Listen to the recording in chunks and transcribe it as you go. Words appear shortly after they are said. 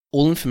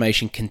All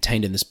information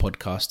contained in this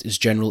podcast is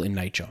general in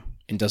nature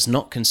and does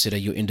not consider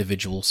your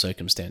individual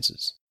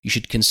circumstances. You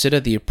should consider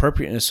the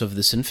appropriateness of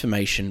this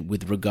information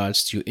with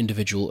regards to your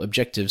individual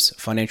objectives,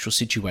 financial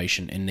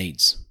situation, and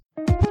needs.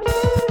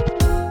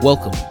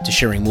 Welcome to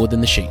Sharing More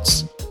Than the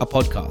Sheets, a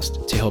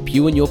podcast to help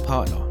you and your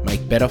partner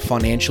make better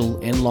financial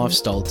and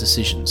lifestyle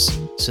decisions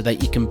so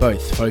that you can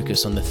both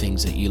focus on the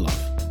things that you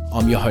love.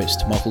 I'm your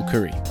host, Michael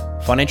Curry,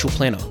 financial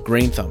planner,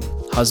 green thumb,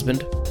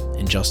 husband,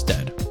 and just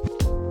dad.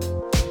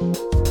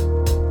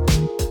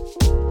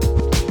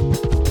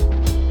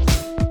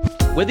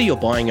 Whether you're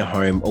buying a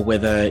home or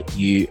whether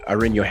you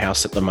are in your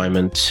house at the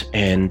moment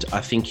and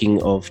are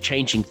thinking of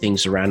changing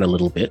things around a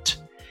little bit,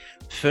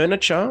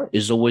 furniture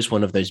is always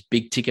one of those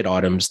big ticket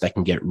items that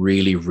can get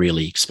really,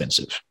 really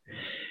expensive.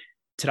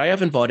 Today,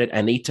 I've invited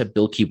Anita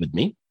Bilkey with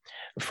me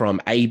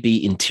from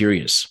AB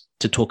Interiors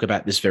to talk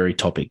about this very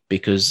topic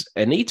because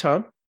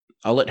Anita,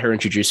 I'll let her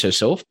introduce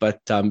herself,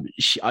 but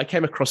I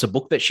came across a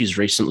book that she's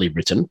recently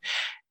written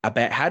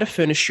about how to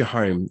furnish your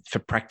home for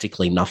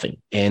practically nothing.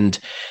 And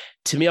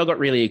to me, I got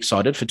really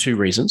excited for two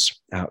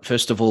reasons.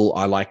 First of all,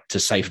 I like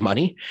to save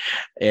money.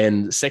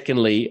 And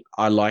secondly,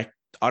 I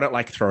don't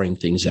like throwing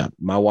things out.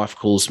 My wife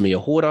calls me a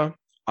hoarder.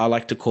 I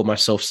like to call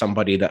myself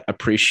somebody that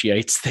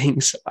appreciates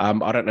things.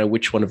 I don't know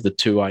which one of the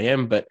two I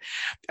am, but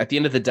at the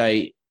end of the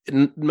day,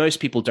 most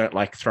people don't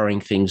like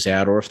throwing things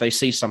out, or if they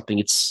see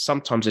something,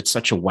 sometimes it's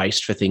such a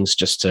waste for things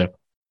just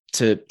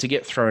to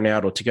get thrown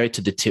out or to go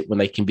to the tip when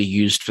they can be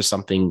used for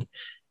something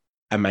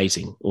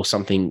amazing or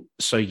something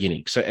so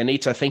unique. So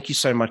Anita, thank you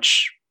so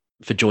much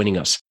for joining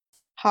us.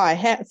 Hi,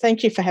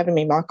 thank you for having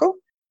me, Michael.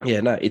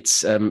 Yeah, no,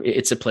 it's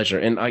a pleasure.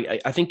 And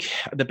I think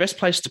the best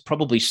place to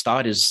probably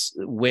start is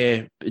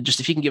just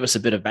if you can give us a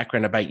bit of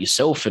background about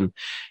yourself and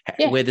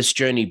where this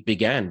journey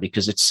began,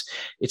 because it's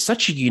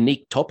such a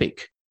unique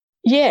topic.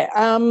 Yeah,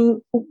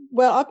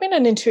 well, I've been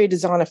an interior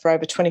designer for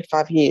over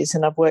 25 years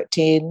and I've worked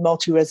in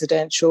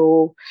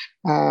multi-residential,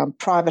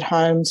 private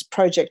homes,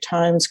 project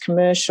homes,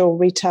 commercial,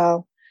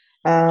 retail,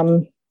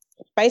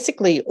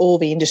 basically all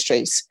the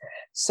industries.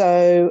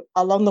 So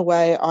along the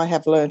way, I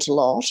have learned a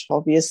lot,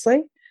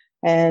 obviously.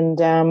 And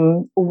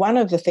one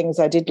of the things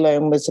I did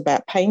learn was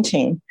about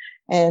painting,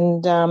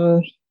 and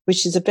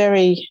which is a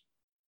very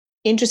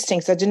interesting,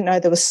 because I didn't know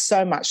there was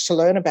so much to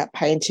learn about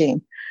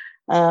painting.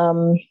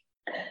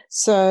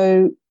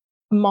 So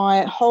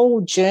my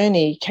whole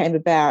journey came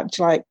about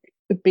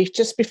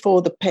just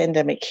before the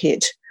pandemic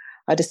hit.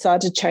 I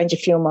decided to change a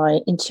few of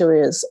my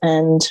interiors,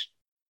 and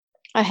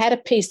I had a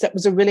piece that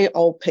was a really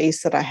old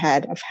piece that I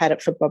had. I've had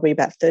it for probably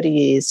about 30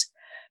 years,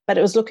 but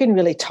it was looking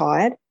really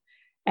tired.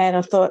 And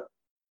I thought,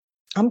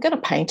 I'm going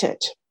to paint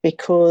it,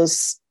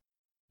 because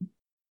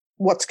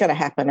what's going to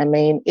happen? I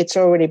mean, it's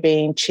already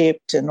been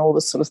chipped and all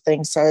this sort of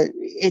thing, so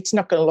it's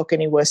not going to look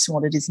any worse than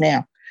what it is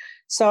now.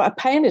 So I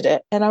painted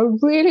it and I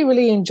really,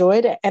 really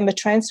enjoyed it, and the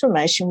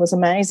transformation was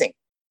amazing.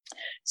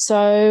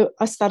 So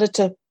I started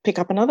to pick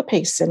up another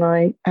piece and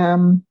I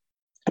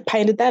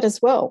painted that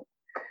as well.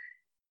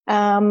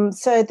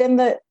 So then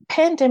the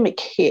pandemic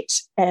hit,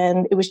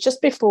 and it was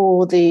just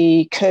before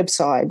the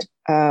curbside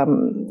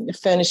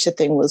furniture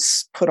thing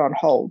was put on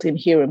hold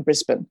here in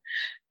Brisbane,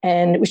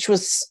 and which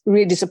was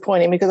really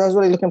disappointing because I was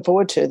really looking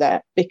forward to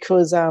that,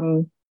 because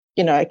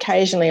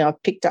occasionally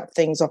I've picked up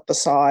things off the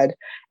side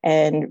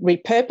and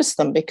repurposed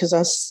them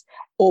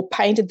or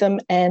painted them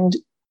and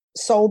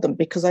sold them,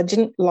 because I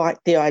didn't like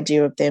the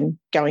idea of them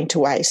going to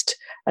waste.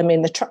 I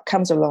mean, the truck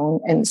comes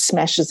along and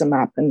smashes them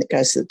up and it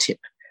goes to the tip.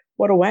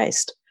 What a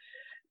waste.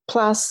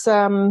 Plus,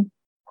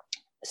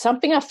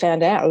 something I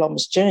found out along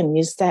this journey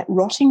is that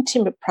rotting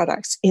timber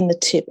products in the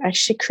tip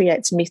actually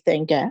creates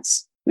methane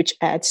gas, which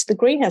adds to the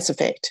greenhouse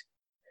effect.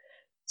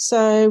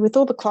 So with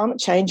all the climate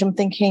change, I'm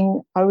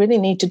thinking I really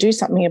need to do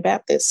something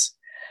about this.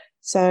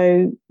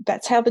 So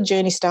that's how the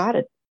journey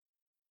started,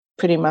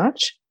 pretty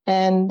much.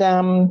 And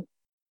I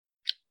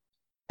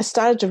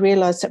started to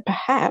realise that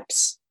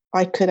perhaps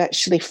I could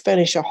actually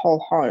furnish a whole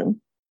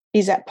home.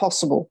 Is that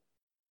possible?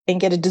 And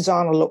get a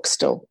designer look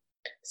still.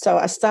 So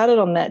I started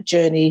on that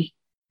journey,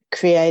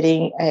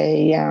 creating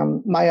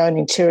my own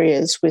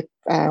interiors with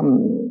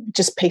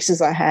just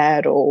pieces I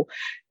had, or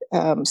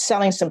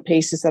selling some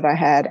pieces that I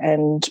had,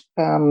 and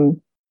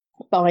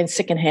buying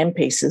secondhand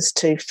pieces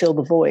to fill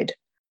the void.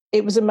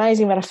 It was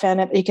amazing that I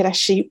found out that you could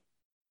actually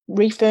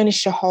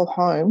refurnish your whole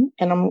home,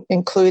 and I'm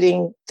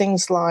including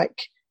things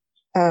like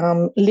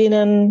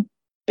linen,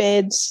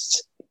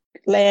 beds,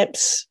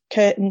 lamps,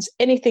 curtains,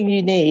 anything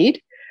you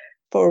need,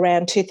 for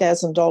around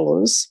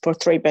 $2,000 for a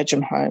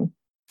 3-bedroom home.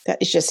 That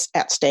is just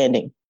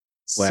outstanding.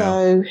 Wow.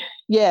 So,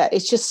 yeah,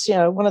 it's just,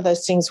 one of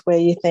those things where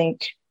you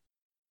think,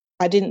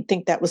 I didn't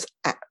think that was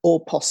at all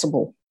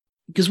possible.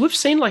 Because we've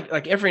seen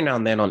like every now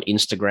and then on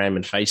Instagram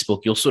and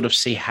Facebook, you'll sort of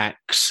see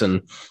hacks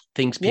and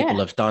things people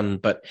have done.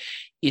 But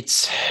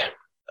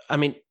I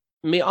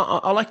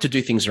like to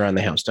do things around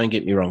the house, don't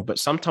get me wrong. But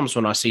sometimes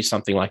when I see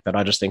something like that,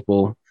 I just think,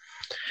 well,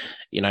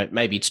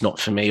 maybe it's not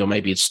for me, or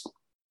maybe it's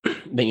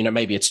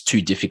maybe it's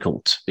too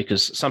difficult,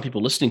 because some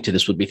people listening to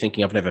this would be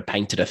thinking, I've never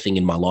painted a thing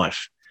in my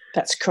life.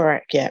 That's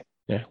correct, yeah.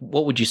 Yeah.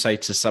 What would you say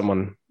to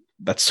someone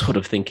that's sort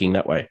of thinking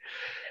that way?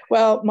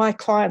 Well, my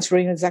clients were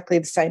in exactly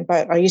the same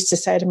boat. I used to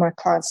say to my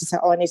clients, I said,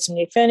 I need some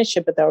new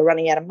furniture, but they were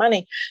running out of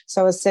money.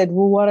 So I said,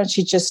 well, why don't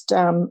you just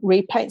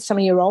repaint some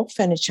of your old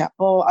furniture?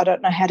 Oh, I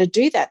don't know how to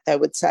do that, they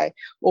would say.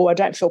 Or I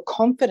don't feel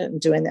confident in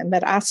doing that. And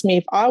they'd ask me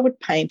if I would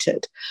paint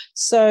it.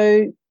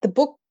 So the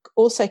book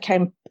also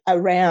came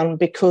around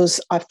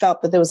because I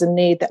felt that there was a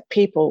need that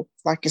people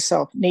like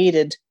yourself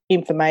needed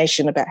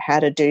information about how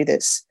to do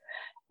this.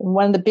 And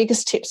one of the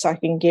biggest tips I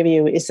can give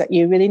you is that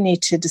you really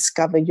need to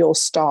discover your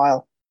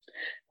style.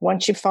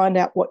 Once you find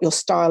out what your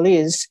style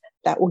is,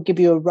 that will give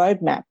you a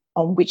roadmap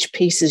on which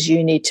pieces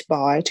you need to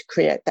buy to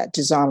create that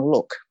design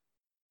look.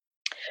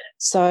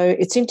 So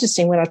it's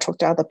interesting when I talk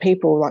to other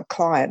people, like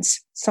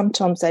clients,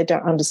 sometimes they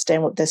don't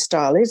understand what their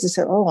style is. They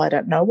say, oh, I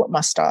don't know what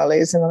my style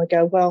is. And I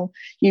go, well,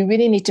 you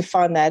really need to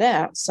find that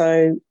out.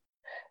 So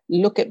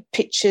look at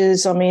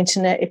pictures on the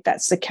internet if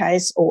that's the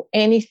case, or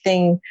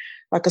anything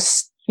like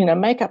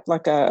make up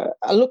like a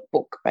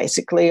lookbook,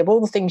 basically, of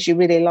all the things you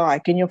really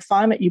like, and you'll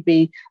find that you'll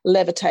be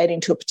levitating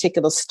to a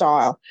particular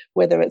style,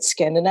 whether it's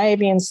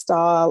Scandinavian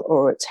style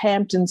or it's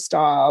Hampton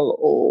style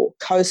or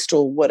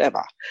coastal,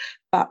 whatever.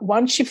 But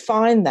once you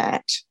find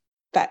that,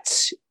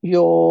 that's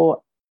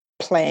your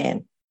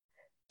plan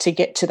to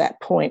get to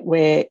that point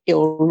where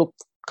it'll look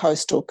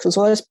coastal, because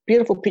all those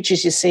beautiful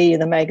pictures you see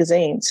in the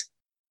magazines,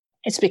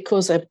 it's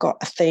because they've got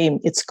a theme,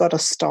 it's got a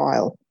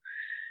style.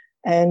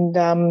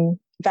 And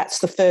that's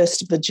the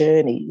first of the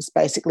journey, is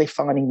basically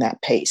finding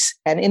that piece.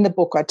 And in the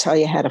book, I tell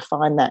you how to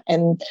find that.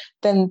 And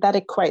then that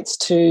equates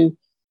to,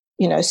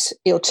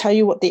 it'll tell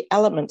you what the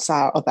elements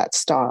are of that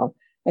style.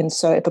 And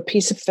so if a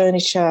piece of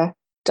furniture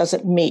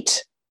doesn't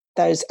meet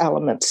those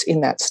elements in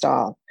that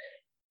style,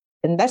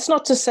 and that's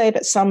not to say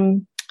that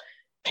some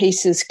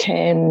pieces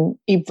can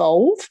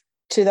evolve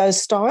to those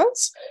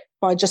styles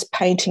by just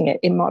painting it.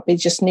 It might be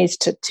just needs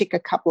to tick a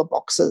couple of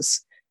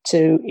boxes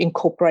to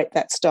incorporate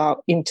that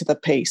style into the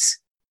piece.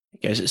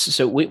 Okay,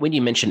 so when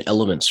you mention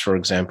elements, for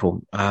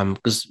example,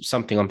 because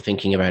something I'm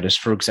thinking about is,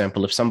 for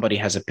example, if somebody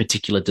has a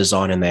particular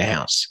design in their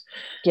house.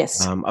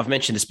 Yes. I've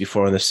mentioned this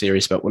before in the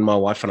series, but when my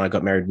wife and I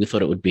got married, we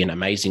thought it would be an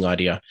amazing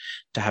idea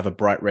to have a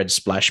bright red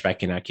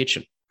splashback in our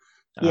kitchen.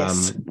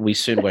 Yes. We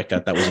soon worked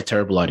out that was a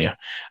terrible idea,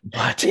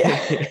 but yeah.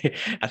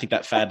 I think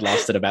that fad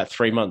lasted about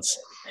 3 months.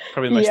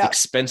 Probably the most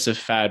expensive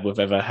fad we've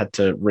ever had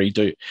to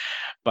redo.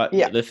 But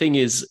the thing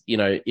is,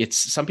 it's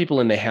some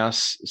people in their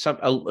house,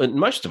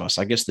 most of us,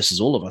 I guess this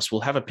is all of us, will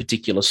have a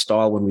particular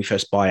style when we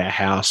first buy our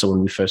house or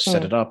when we first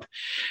set it up.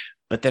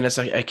 But then it's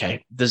like,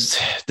 okay, does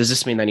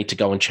this mean they need to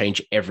go and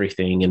change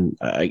everything? And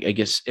I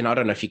guess, and I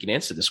don't know if you can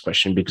answer this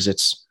question because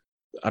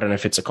I don't know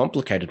if it's a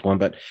complicated one,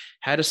 but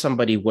how does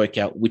somebody work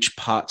out which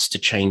parts to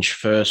change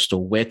first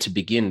or where to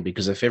begin?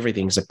 Because if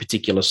everything's a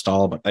particular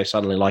style, but they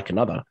suddenly like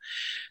another,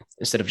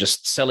 instead of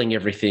just selling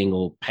everything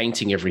or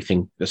painting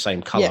everything the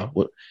same color.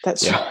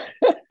 That's right.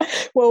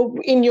 Well,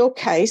 in your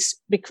case,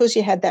 because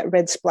you had that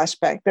red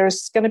splashback,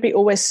 there's going to be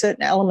always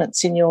certain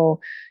elements in your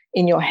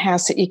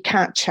house that you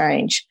can't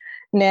change.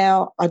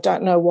 Now, I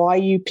don't know why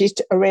you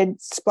picked a red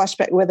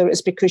splashback, whether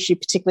it's because you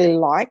particularly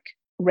like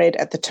red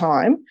at the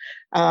time.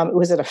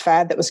 Was it a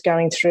fad that was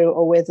going through,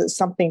 or whether it's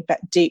something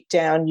that deep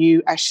down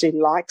you actually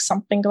like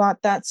something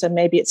like that? So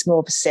maybe it's more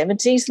of a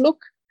 70s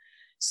look.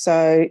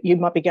 So you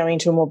might be going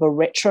to more of a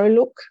retro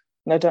look.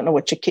 And I don't know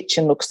what your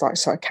kitchen looks like,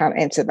 so I can't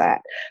answer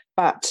that.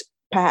 But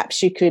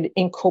perhaps you could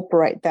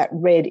incorporate that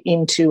red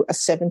into a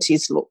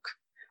 70s look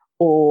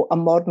or a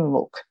modern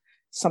look,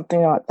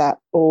 something like that.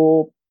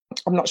 Or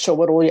I'm not sure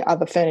what all your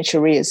other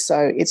furniture is,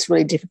 so it's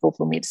really difficult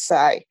for me to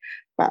say.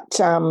 But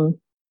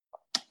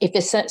if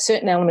there's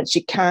certain elements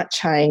you can't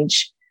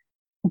change,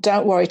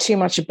 don't worry too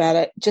much about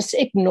it. Just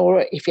ignore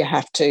it if you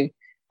have to,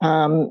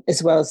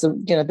 as well as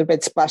the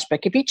red splashback.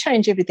 If you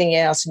change everything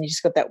else and you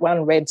just got that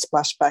one red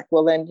splashback,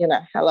 well then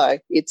hello,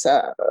 it's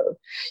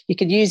you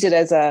could use it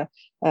as a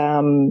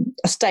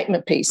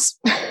statement piece.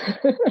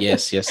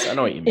 Yes, I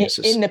know what you mean.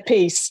 In the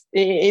piece,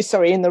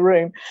 in the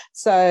room.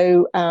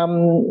 So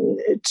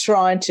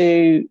trying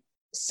to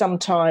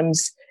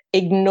sometimes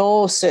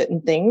ignore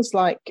certain things,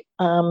 like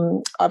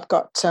I've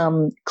got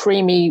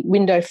creamy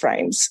window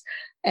frames,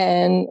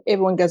 and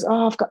everyone goes,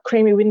 oh, I've got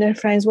creamy window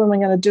frames, what am I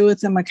going to do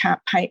with them? I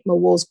can't paint my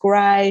walls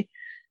grey.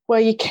 Well,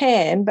 you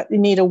can, but you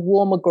need a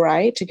warmer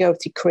grey to go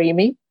with your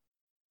creamy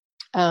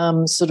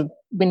sort of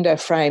window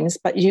frames.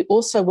 But you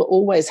also will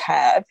always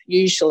have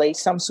usually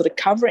some sort of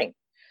covering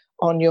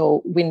on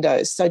your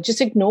windows, so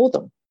just ignore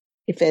them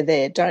if they're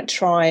there. Don't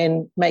try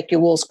and make your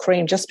walls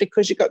cream just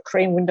because you've got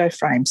cream window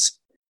frames.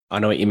 I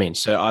know what you mean.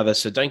 So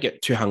don't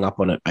get too hung up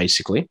on it,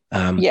 basically.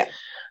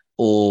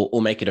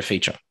 Or make it a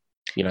feature,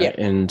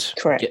 and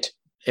correct. Get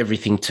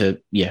everything to,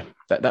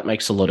 that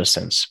makes a lot of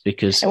sense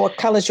because. And what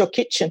colour's your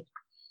kitchen?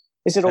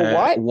 Is it all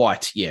white?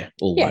 White,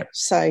 all white.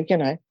 So,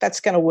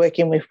 that's going to work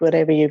in with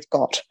whatever you've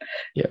got.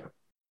 Yeah.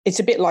 It's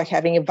a bit like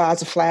having a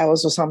vase of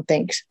flowers or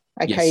something.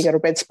 Okay, You got a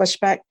red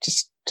splashback,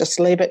 just Just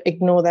leave it,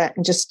 ignore that,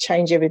 and just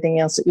change everything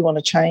else that you want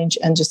to change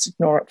and just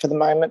ignore it for the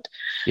moment.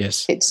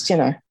 Yes. It's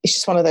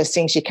just one of those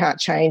things you can't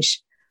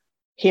change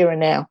here and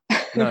now.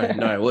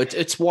 No. Well,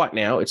 it's white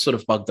now. It sort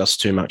of bugged us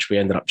too much. We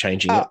ended up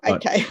changing it.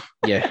 But, okay.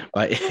 Yeah.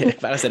 But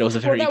I said it was a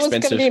very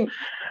expensive.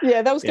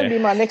 That was going to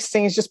be my next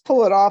thing, is just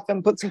pull it off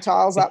and put some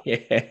tiles up.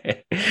 Yeah.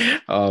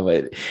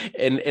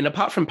 And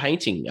apart from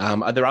painting,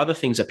 are there other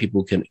things that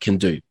people can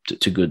do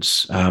to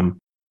goods?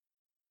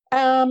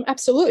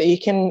 Absolutely. You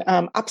can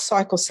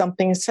upcycle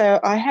something. So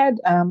I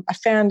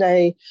found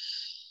it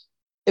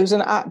was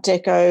an Art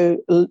Deco,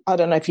 I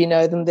don't know if you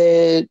know them,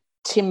 they're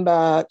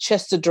timber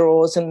chest of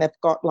drawers, and they've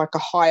got like a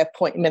higher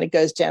point and then it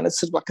goes down. It's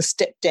sort of like a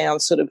step down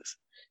sort of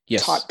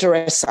type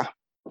dresser.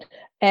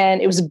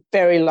 And it was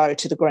very low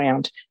to the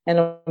ground. And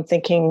I'm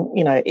thinking,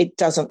 it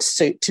doesn't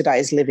suit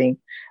today's living.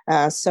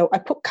 So I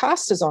put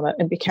casters on it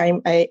and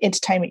became an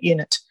entertainment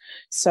unit.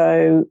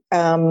 So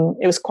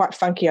it was quite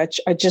funky. I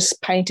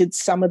just painted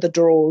some of the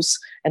drawers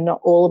and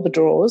not all of the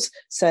drawers,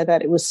 so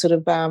that it was sort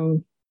of,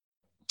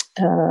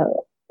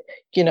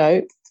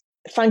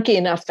 funky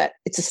enough that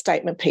it's a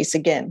statement piece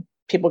again.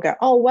 People go,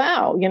 oh,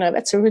 wow,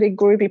 that's a really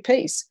groovy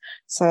piece.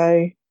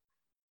 So,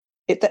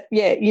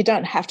 you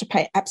don't have to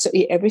paint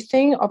absolutely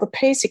everything of a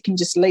piece. You can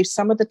just leave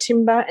some of the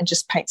timber and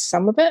just paint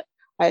some of it.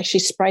 I actually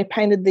spray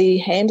painted the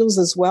handles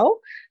as well.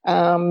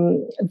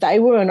 They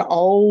were an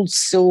old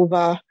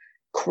silver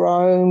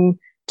chrome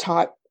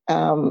type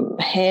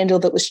handle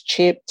that was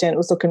chipped, and it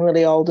was looking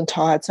really old and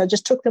tired. So I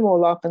just took them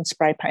all off and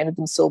spray painted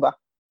them silver.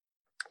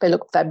 They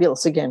look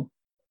fabulous again.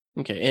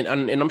 Okay, and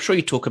I'm sure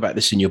you talk about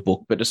this in your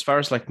book, but as far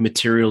as like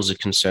materials are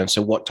concerned,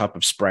 so what type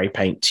of spray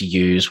paint to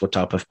use, what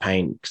type of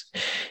paint?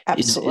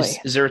 Absolutely.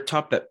 Is there a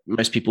type that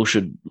most people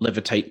should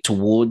levitate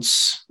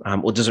towards,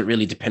 or does it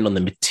really depend on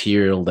the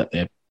material that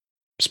they're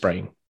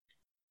spraying?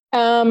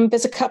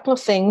 There's a couple of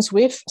things.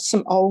 With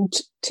some old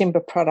timber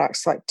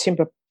products like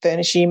timber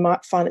furniture, you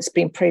might find it's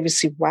been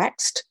previously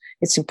waxed.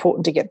 It's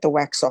important to get the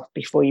wax off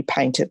before you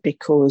paint it,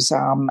 because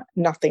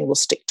nothing will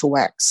stick to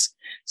wax.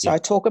 So I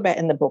talk about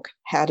in the book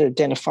how to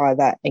identify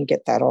that and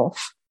get that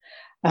off.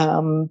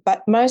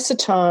 But most of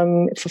the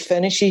time for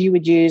furniture, you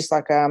would use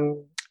like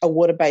a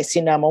water-based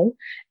enamel,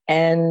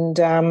 and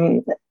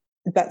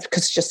that's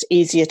because it's just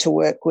easier to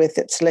work with.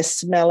 It's less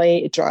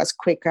smelly, it dries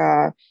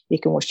quicker, you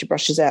can wash your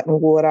brushes out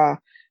in water.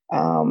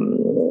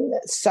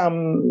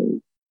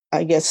 Some,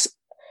 I guess,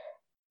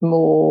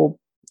 more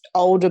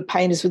older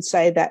painters would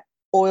say that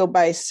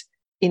oil-based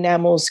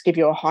enamels give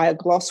you a higher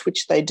gloss,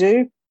 which they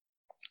do,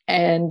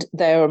 and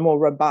they are more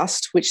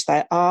robust, which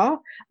they are,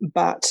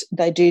 but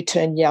they do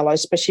turn yellow,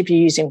 especially if you're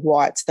using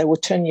whites. They will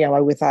turn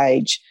yellow with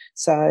age.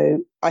 So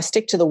I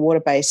stick to the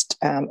water-based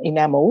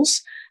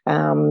enamels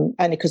only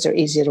because they're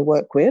easier to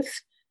work with.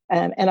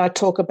 And I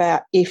talk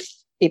about if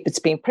it's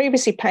been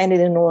previously painted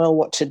in oil,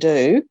 what to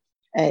do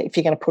if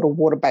you're going to put a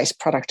water-based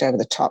product over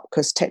the top,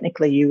 because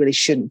technically you really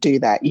shouldn't do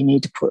that. You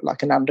need to put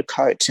like an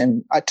undercoat,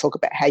 and I talk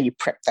about how you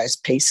prep those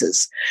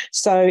pieces.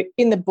 So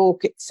in the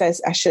book, it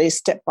says actually a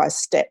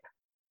step-by-step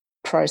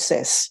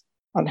process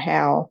on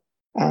how,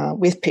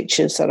 with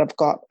pictures that I've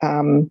got,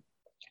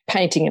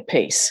 painting a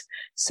piece.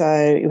 So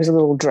it was a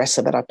little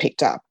dresser that I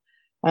picked up.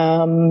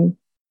 So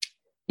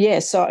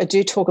I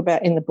do talk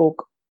about in the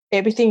book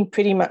everything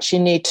pretty much you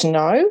need to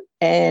know.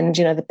 And,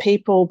 the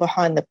people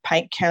behind the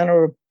paint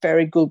counter are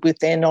very good with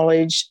their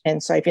knowledge.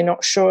 And so if you're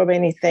not sure of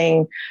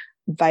anything,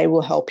 they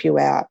will help you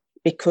out.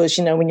 Because,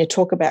 when you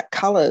talk about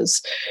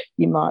colours,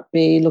 you might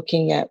be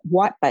looking at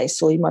white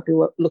base, or you might be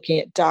looking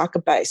at darker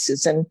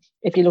bases. And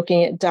if you're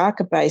looking at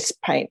darker base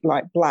paint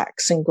like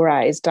blacks and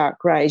greys, dark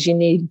greys, you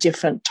need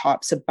different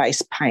types of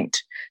base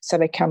paint. So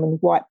they come in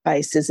white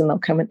bases, and they'll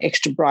come in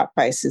extra bright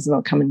bases, and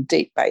they'll come in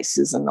deep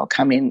bases, and they'll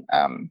come in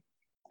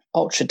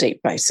ultra deep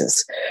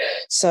bases.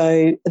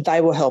 So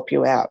they will help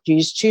you out. You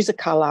just choose a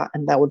colour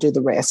and they will do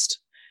the rest,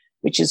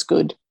 which is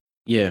good.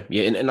 Yeah.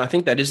 And I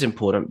think that is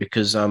important,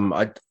 because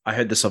I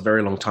heard this a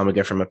very long time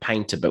ago from a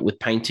painter, but with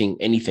painting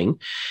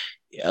anything,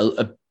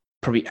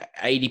 probably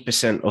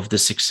 80% of the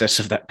success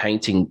of that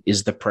painting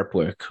is the prep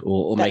work,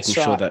 or making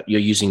sure that you're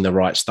using the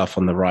right stuff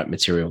on the right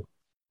material.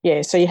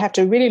 Yeah, so you have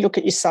to really look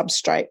at your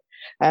substrate.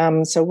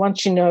 So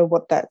once you know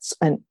what that's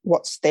and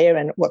what's there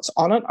and what's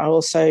on it, I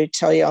also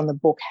tell you on the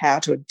book how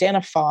to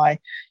identify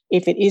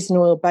if it is an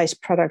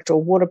oil-based product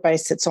or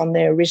water-based that's on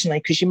there originally,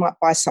 because you might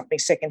buy something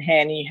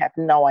secondhand and you have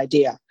no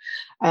idea.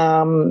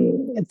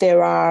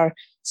 There are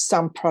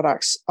some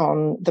products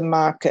on the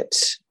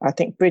market. I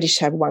think British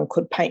have one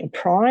called Paint and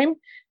Prime.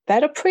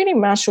 That'll pretty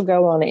much will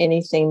go on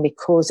anything,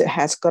 because it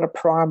has got a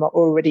primer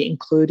already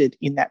included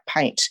in that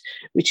paint,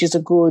 which is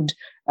a good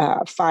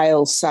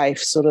fail-safe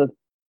sort of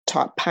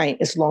type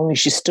paint, as long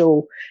as you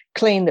still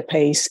clean the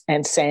piece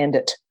and sand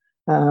it.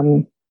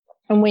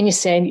 And when you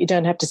sand, you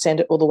don't have to sand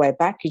it all the way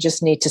back. You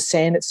just need to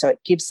sand it so it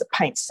gives the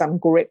paint some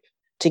grip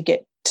to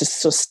get to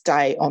sort of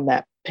stay on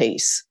that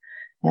piece.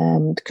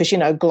 Because,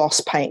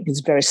 gloss paint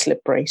is very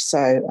slippery,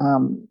 so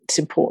it's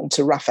important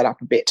to rough it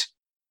up a bit.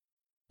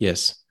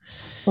 Yes.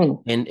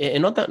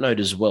 And on that note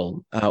as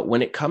well,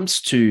 when it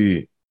comes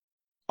to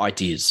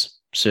ideas,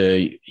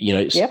 So,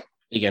 Yep.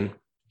 again,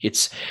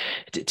 it's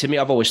to me,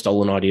 I've always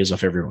stolen ideas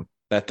off everyone.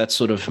 That's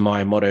sort of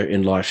my motto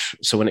in life.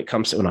 So when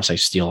I say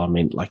steal, I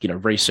mean like,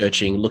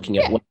 researching, looking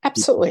at Yeah, what people are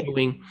absolutely.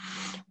 doing.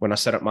 When I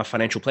set up my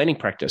financial planning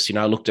practice,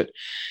 I looked at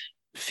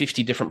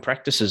 50 different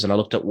practices and I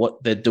looked at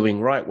what they're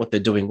doing right, what they're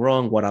doing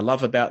wrong, what I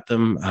love about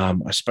them.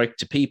 I spoke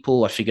to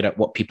people. I figured out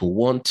what people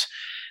want.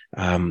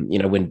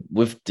 When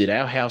we did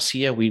our house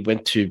here, we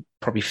went to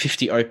probably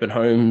 50 open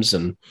homes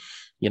and,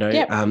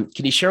 Yep.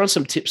 can you share on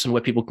some tips on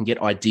where people can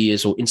get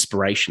ideas or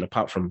inspiration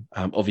apart from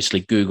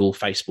obviously Google,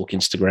 Facebook,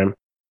 Instagram?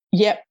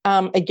 Yep.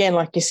 Again,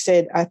 like you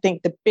said, I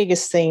think the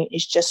biggest thing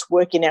is just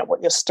working out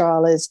what your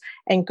style is,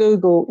 and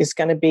Google is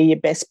going to be your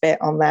best bet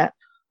on that.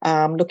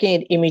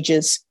 Looking at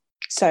images.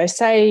 So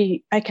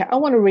say, okay, I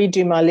want to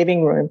redo my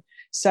living room.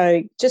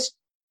 So just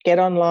get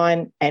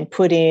online and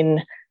put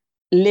in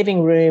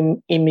living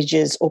room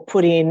images or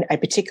put in a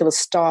particular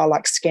style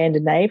like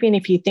Scandinavian.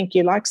 If you think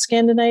you like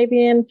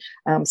Scandinavian,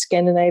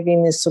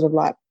 Scandinavian is sort of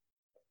like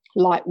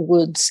light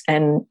woods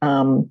and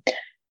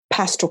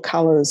pastel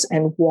colours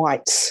and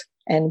whites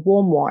and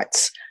warm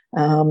whites,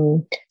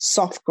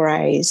 soft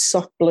greys,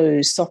 soft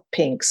blues, soft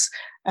pinks.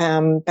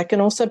 They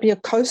can also be a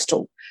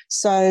coastal.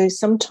 So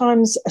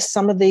sometimes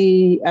some of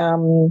the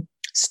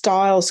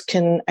styles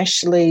can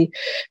actually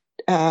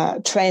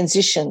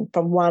transition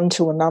from one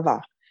to another.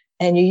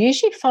 And you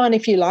usually find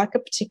if you like a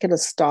particular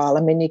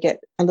style, you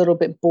get a little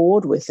bit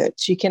bored with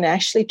it, you can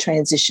actually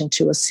transition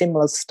to a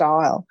similar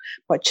style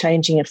by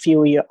changing a few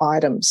of your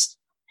items.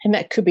 And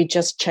that could be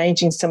just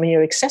changing some of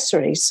your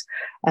accessories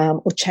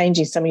or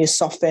changing some of your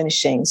soft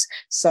furnishings.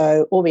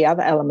 So all the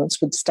other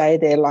elements would stay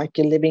there, like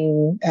your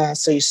living,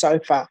 so your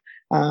sofa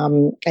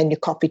and your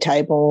coffee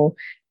table.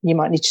 You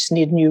might just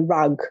need a new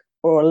rug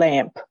or a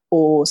lamp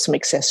or some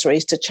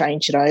accessories to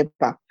change it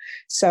over.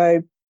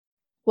 So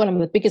one of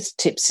the biggest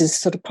tips is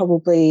sort of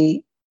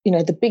probably,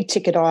 the big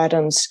ticket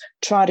items,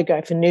 try to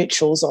go for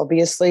neutrals,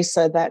 obviously,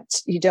 so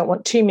that you don't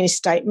want too many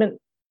statement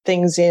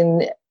things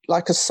in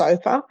like a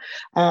sofa.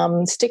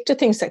 Stick to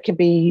things that can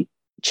be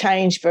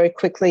changed very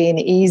quickly and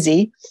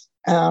easy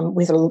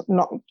with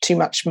not too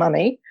much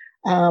money.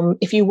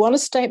 If you want a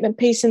statement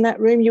piece in that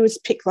room, you would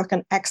pick like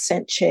an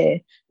accent chair.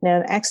 Now,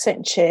 an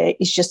accent chair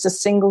is just a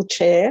single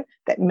chair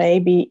that may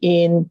be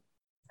in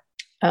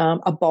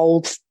a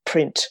bold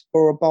print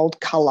or a bold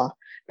colour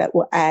that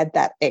will add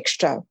that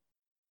extra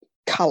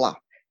colour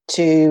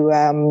to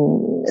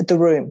the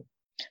room.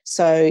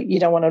 So you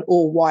don't want an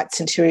all whites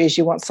interiors.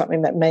 You want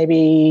something that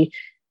maybe,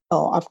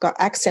 I've got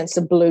accents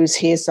of blues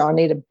here, so I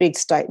need a big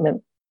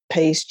statement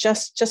piece,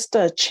 just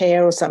a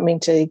chair or something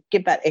to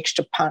give that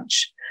extra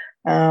punch.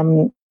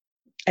 And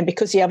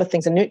because the other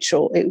things are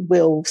neutral, it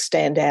will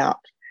stand out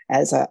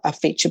as a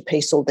featured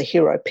piece or the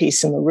hero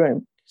piece in the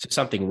room. So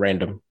something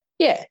random.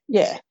 Yeah.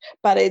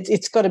 But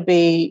it's got to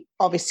be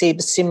obviously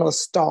the similar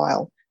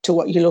style to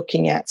what you're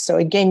looking at. So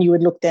again, you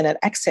would look then at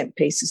accent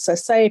pieces. So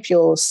say if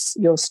your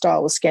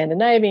style was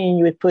Scandinavian,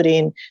 you would put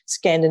in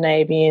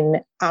Scandinavian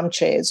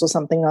armchairs or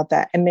something like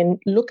that, and then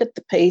look at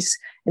the piece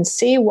and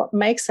see what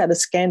makes that a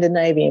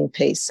Scandinavian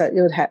piece. So it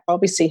would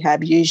obviously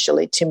have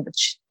usually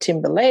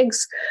timber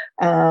legs.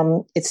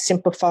 It's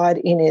simplified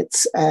in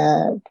its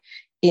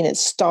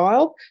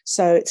style.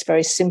 So it's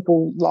very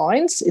simple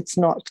lines. It's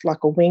not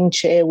like a wing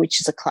chair,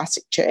 which is a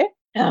classic chair.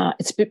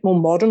 It's a bit more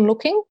modern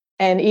looking.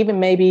 And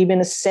maybe even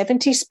a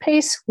 70s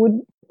piece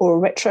or a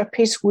retro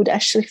piece would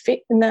actually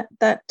fit in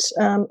that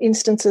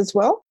instance as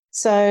well.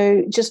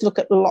 So just look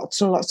at lots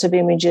and lots of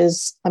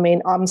images.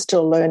 I'm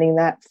still learning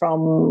that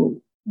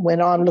from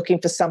when I'm looking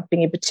for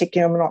something in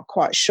particular. I'm not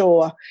quite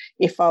sure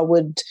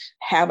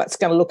how that's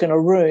going to look in a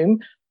room.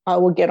 I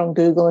will get on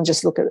Google and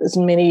just look at as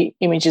many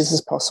images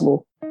as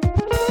possible.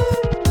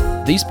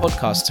 These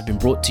podcasts have been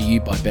brought to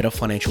you by Better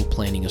Financial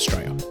Planning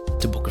Australia.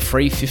 To book a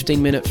free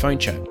 15-minute phone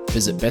chat,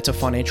 visit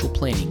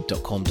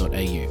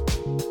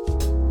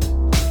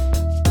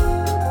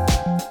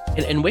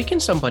betterfinancialplanning.com.au. And where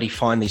can somebody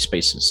find these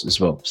pieces as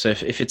well? So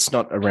if it's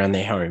not around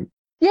their home?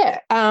 Yeah,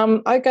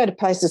 I go to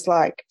places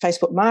like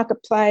Facebook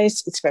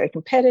Marketplace. It's very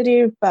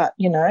competitive, but,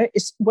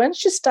 it's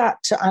once you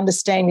start to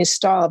understand your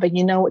style, then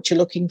you know what you're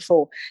looking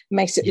for. It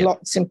makes it a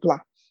lot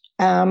simpler.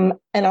 And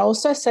I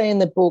also say in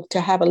the book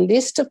to have a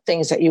list of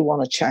things that you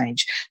want to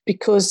change,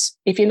 because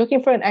if you're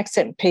looking for an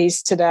accent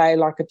piece today,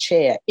 like a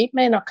chair, it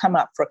may not come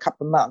up for a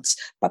couple of months,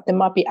 but there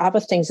might be other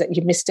things that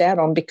you missed out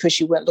on because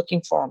you weren't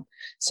looking for them.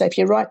 So if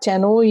you write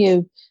down all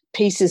your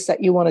pieces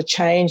that you want to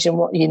change and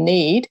what you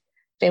need,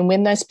 then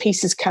when those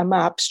pieces come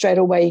up, straight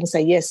away you can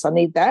say, yes, I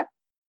need that,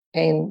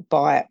 and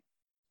buy it.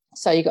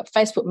 So you've got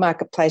Facebook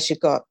Marketplace, you've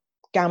got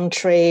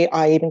Gumtree.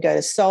 I even go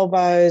to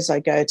Salvos. I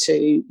go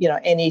to,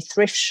 any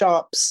thrift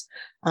shops,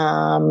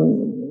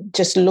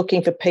 just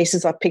looking for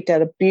pieces. I picked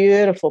out a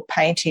beautiful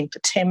painting for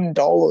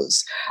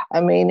 $10.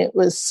 It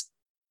was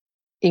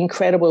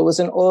incredible. It was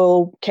an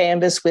oil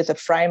canvas with a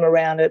frame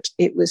around it.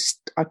 It was,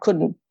 I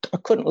couldn't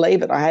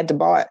leave it. I had to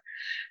buy it.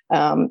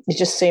 It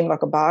just seemed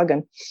like a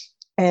bargain,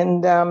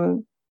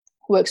 and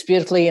works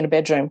beautifully in a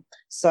bedroom.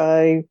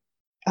 So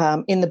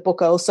In the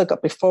book, I also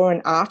got before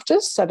and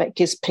afters, so that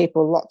gives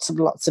people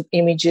lots of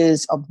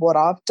images of what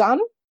I've done,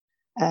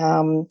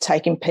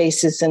 taking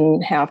pieces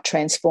and how I've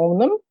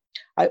transformed them.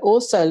 I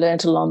also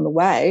learned along the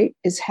way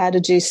is how to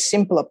do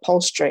simple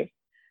upholstery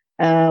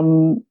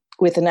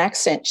with an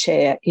accent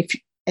chair.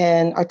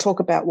 And I talk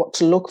about what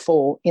to look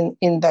for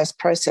in those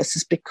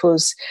processes,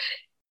 because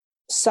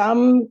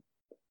some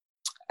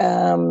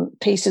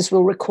pieces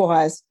will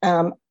require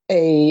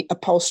a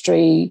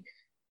upholstery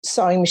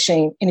sewing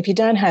machine, and if you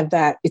don't have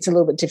that, it's a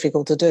little bit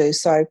difficult to do.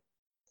 So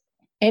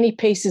any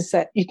pieces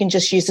that you can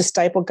just use a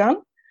staple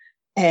gun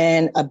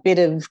and a bit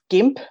of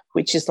GIMP,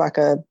 which is like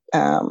a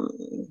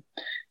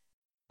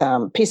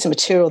piece of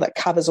material that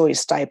covers all your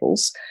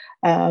staples,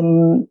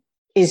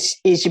 is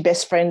your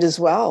best friend as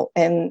well.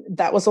 And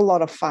that was a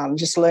lot of fun,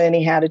 just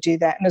learning how to do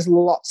that. And there's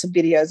lots of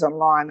videos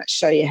online that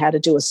show you how to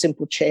do a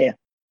simple chair.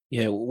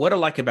 Yeah, what I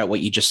like about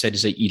what you just said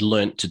is that you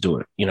learned to do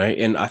it,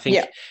 and I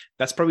think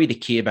that's probably the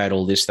key about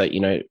all this, that,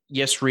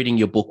 yes, reading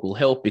your book will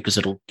help because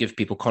it'll give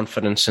people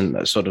confidence and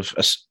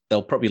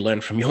they'll probably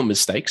learn from your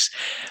mistakes,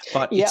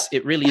 but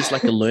it really is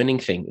like a learning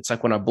thing. It's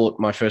like when I bought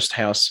my first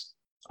house,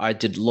 I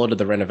did a lot of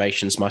the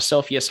renovations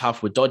myself. Yes,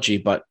 half were dodgy,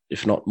 but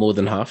if not more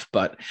than half.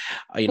 But,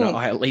 I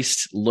at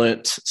least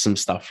learnt some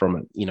stuff from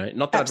it.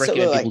 Not that I'd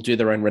recommend people do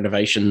their own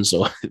renovations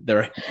or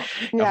I've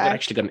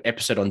actually got an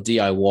episode on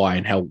DIY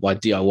and why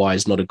DIY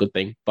is not a good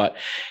thing. But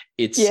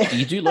you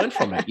do learn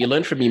from it. You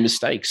learn from your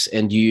mistakes,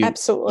 and you,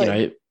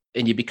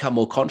 and you become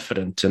more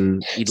confident,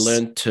 and you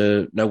learn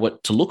to know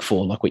what to look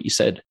for, like what you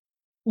said.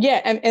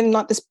 Yeah, and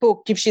like this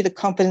book gives you the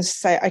confidence to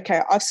say,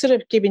 okay, I've sort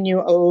of given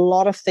you a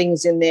lot of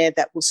things in there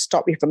that will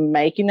stop you from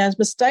making those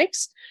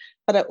mistakes.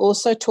 But I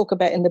also talk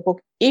about in the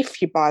book, if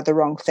you buy the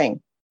wrong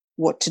thing,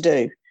 what to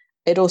do.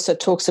 It also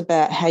talks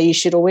about how you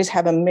should always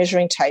have a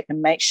measuring tape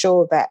and make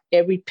sure that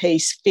every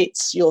piece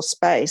fits your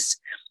space.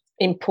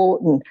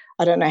 Important.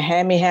 I don't know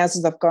how many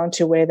houses I've gone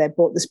to where they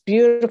bought this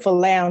beautiful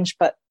lounge,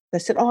 but they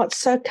said, oh, it's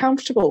so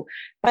comfortable.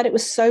 But it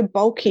was so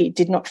bulky, it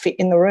did not fit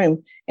in the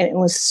room, and it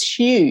was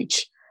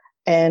huge.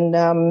 And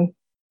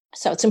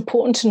so it's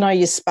important to know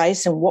your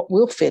space and what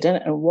will fit in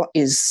it and what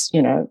is,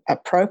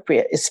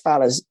 appropriate as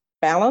far as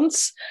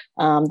balance.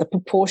 The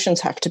proportions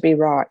have to be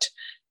right.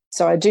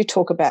 So I do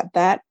talk about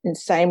that. And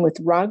same with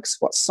rugs,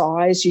 what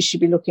size you should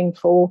be looking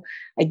for.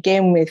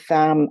 Again, with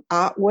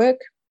artwork,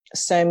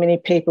 so many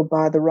people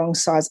buy the wrong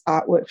size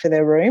artwork for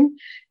their room.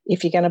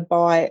 If you're going to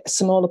buy a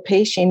smaller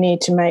piece, you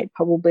need to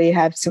probably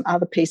have some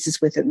other pieces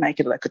with it,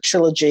 make it like a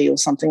trilogy or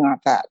something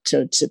like that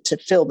to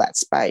fill that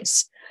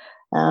space.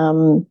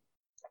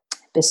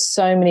 There's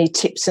so many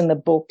tips in the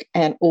book,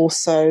 and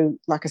also,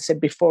 like I said,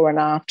 before and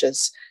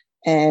afters,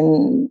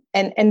 and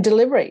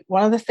delivery.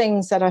 One of the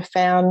things that I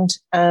found,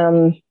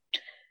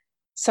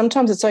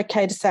 sometimes it's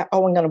okay to say,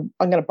 "Oh, I'm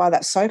going to buy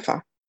that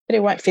sofa," but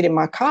it won't fit in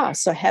my car.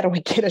 So how do I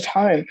get it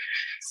home?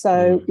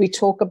 So we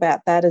talk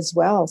about that as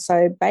well.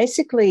 So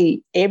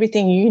basically,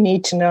 everything you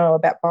need to know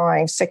about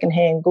buying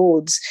secondhand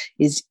goods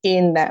is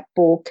in that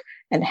book,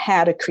 and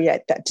how to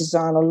create that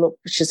designer look,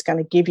 which is going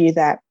to give you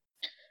that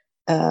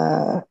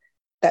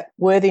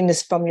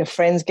worthiness from your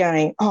friends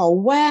going, oh,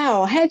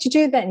 wow, how'd you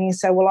do that? And you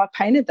say, well, I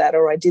painted that,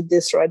 or I did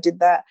this, or I did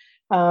that.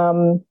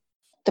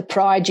 The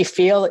pride you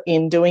feel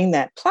in doing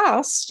that.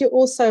 Plus, you're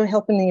also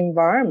helping the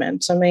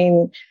environment. I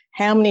mean,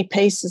 how many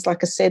pieces,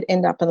 like I said,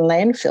 end up in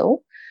landfill?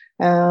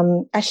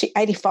 Actually,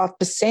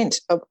 85%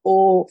 of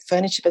all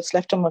furniture that's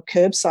left on my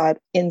curbside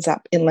ends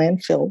up in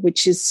landfill,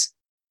 which is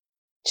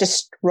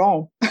just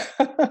wrong.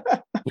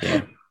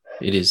 Yeah,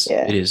 it is.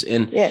 Yeah. It is.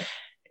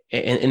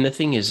 And the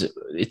thing is,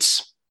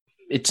 it's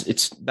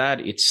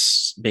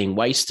being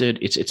wasted.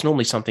 It's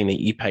normally something that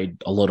you paid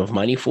a lot of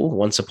money for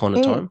once upon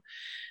a time,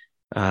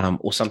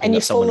 or something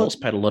that someone else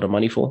paid a lot of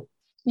money for.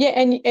 Yeah,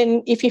 and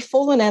if you've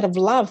fallen out of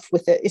love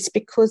with it, it's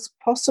because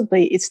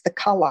possibly it's the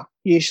colour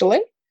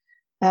usually,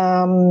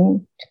 or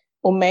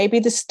maybe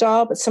the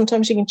style. But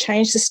sometimes you can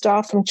change the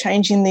style from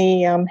changing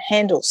the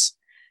handles.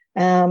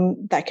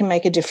 That can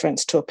make a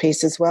difference to a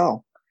piece as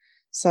well.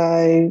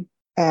 So.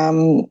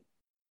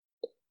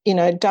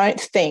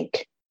 Don't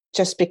think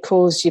just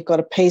because you've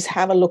got a piece,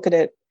 have a look at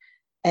it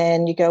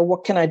and you go,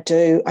 what can I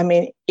do? I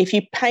mean, if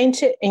you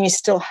paint it and you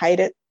still hate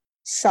it,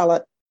 sell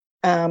it.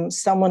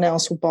 Someone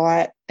else will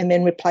buy it and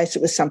then replace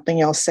it with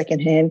something else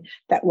secondhand.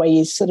 That way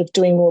you're sort of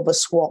doing more of a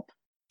swap.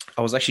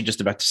 I was actually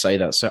just about to say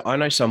that. So I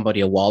know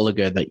somebody a while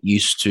ago that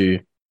used to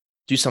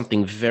do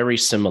something very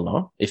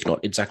similar, if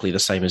not exactly the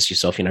same as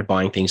yourself,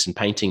 buying things and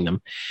painting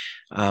them.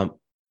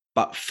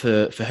 But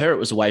for her, it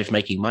was a way of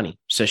making money.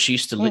 So she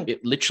used to,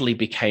 it literally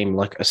became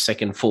like a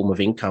second form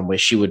of income where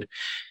she would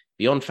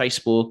be on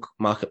Facebook,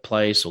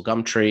 Marketplace or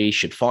Gumtree,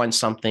 she'd find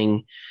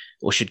something,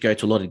 or she'd go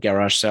to a lot of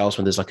garage sales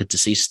when there's like a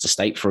deceased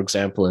estate, for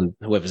example, and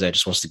whoever's there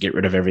just wants to get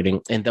rid of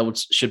everything. And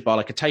she'd buy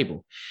like a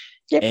table.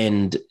 Yep.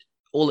 And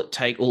all it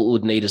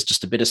would need is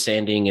just a bit of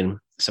sanding and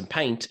some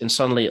paint, and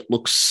suddenly it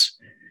looks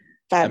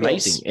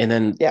fabulous. Amazing. And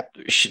then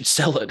should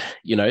sell it,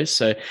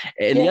 So,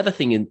 and the other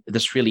thing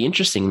that's really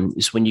interesting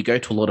is when you go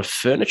to a lot of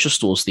furniture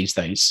stores these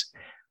days,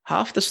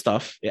 half the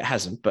stuff, it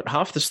hasn't, but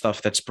half the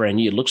stuff that's brand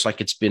new, it looks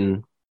like it's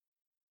been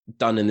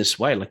done in this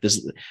way. Like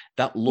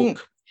that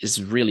look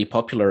is really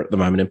popular at the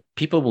moment, and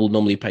people will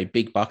normally pay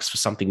big bucks for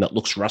something that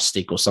looks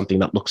rustic or something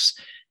that looks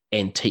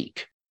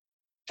antique.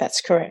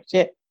 That's correct.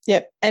 Yep.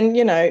 Yep. And,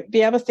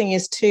 the other thing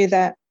is too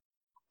that,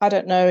 I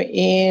don't know,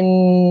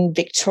 in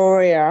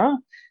Victoria,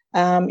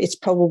 it's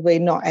probably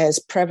not as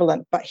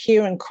prevalent, but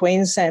here in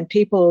Queensland,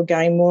 people are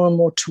going more and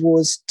more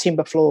towards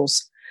timber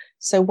floors.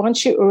 So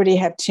once you already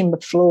have timber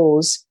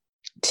floors,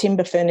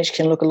 timber furniture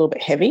can look a little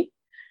bit heavy.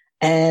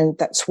 And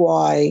that's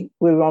why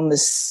we're on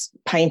this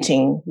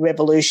painting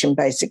revolution,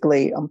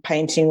 basically. I'm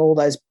painting all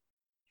those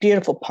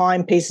beautiful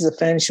pine pieces of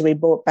furniture we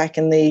bought back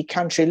in the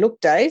country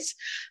look days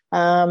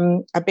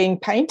are being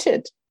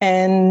painted.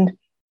 And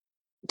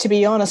to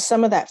be honest,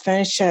 some of that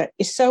furniture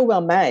is so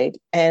well made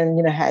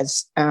and,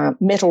 has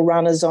metal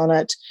runners on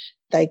it.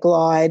 They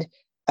glide.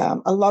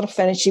 A lot of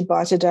furniture you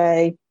buy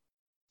today,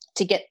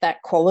 to get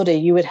that quality,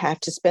 you would have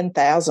to spend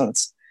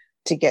thousands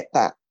to get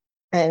that.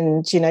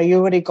 And, you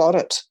already got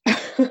it.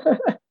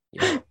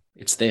 Yeah,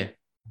 it's there.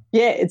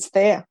 Yeah, it's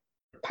there.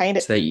 Paint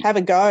it. Have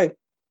a go.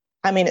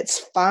 I mean, it's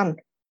fun.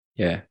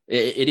 Yeah,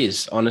 it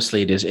is.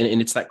 Honestly, it is.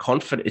 And it's that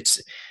confident.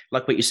 It's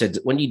like what you said,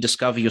 when you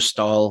discover your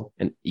style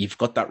and you've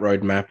got that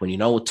roadmap, when you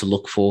know what to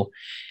look for,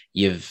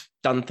 you've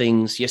done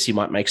things. Yes, you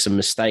might make some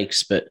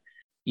mistakes, but,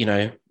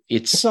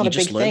 it's not you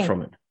just learn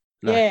from it.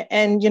 No. Yeah,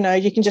 and,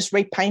 you can just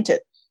repaint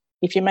it.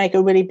 If you make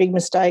a really big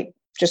mistake,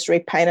 just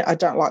repaint it. I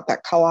don't like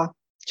that colour.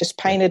 Just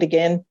paint it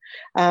again.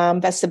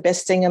 That's the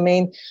best thing. I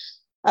mean,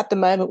 at the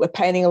moment, we're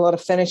painting a lot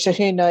of furniture.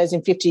 Who knows,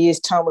 in 50 years'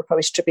 time, we're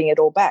probably stripping it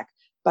all back.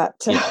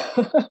 But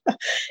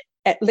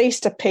at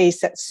least a piece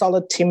that's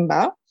solid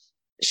timber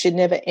should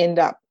never end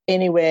up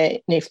anywhere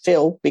near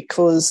fill,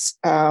 because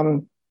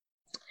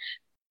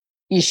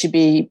you should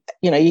be,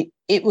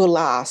 it will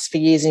last for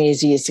years and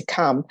years and years to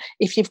come.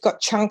 If you've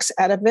got chunks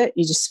out of it,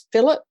 you just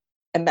fill it.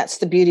 And that's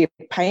the beauty of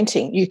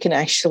painting. You can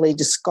actually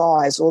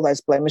disguise all those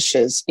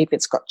blemishes. If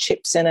it's got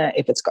chips in it,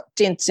 if it's got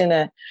dents in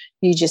it,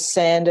 you just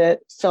sand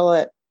it, fill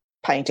it,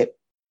 paint it,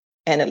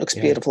 and it looks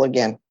beautiful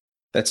again.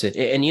 That's it.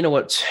 And you know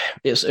what?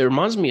 It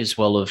reminds me as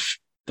well of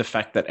the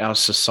fact that our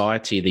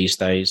society these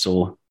days,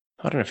 or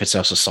I don't know if it's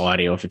our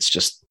society or if it's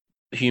just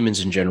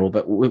humans in general,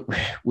 but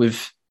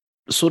we've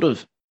sort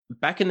of,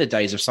 back in the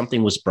days, if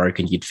something was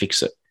broken, you'd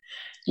fix it.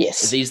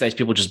 Yes. These days,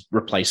 people just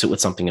replace it with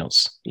something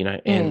else,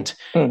 and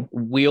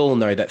we all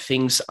know that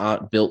things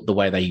aren't built the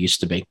way they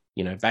used to be.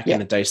 Back in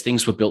the days,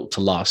 things were built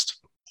to last.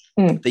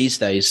 These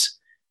days,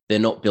 they're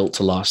not built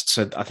to last.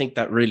 So I think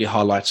that really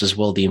highlights as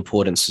well the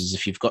importance is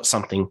if you've got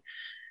something,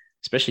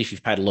 especially if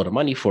you've paid a lot of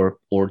money for it,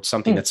 or it's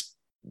something that's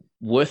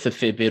worth a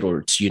fair bit, or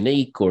it's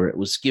unique, or it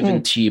was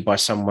given to you by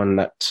someone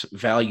that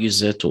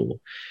values it, or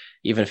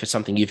even if it's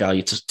something you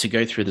value, to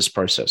go through this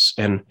process.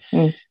 And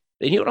you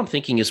know what I'm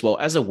thinking as well,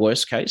 as a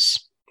worst case,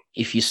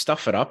 if you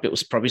stuff it up, it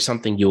was probably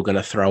something you're going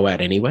to throw out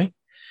anyway.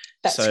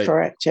 That's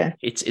correct. Yeah.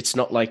 It's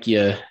not like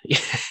you're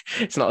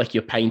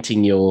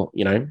painting your,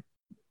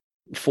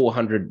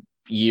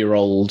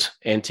 400-year-old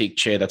antique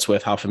chair that's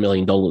worth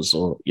 $500,000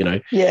 or.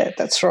 Yeah,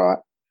 that's right.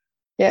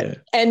 Yeah.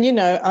 And,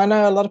 I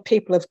know a lot of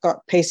people have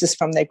got pieces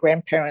from their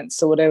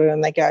grandparents or whatever,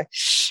 and they go,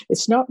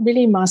 it's not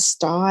really my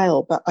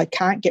style, but I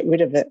can't get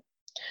rid of it.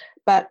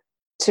 But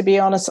to be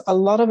honest, a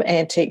lot of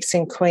antiques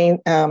in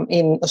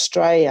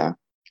Australia,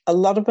 a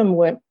lot of them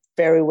weren't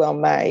very well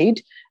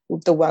made,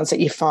 the ones that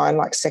you find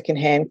like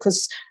secondhand,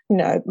 because,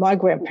 my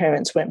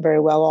grandparents weren't very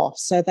well off.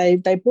 So they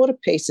bought a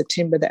piece of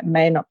timber that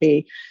may not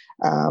be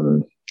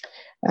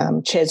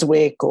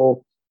Cheswick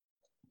or,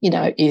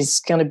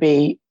 is going to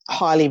be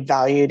highly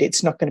valued.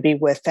 It's not going to be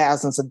worth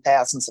thousands and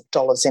thousands of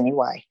dollars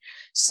anyway.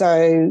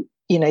 So,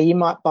 you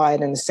might buy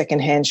it in a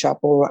secondhand shop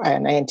or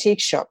an antique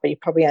shop, but you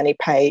probably only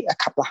pay a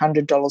couple of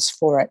 $100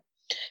 for it.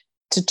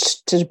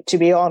 To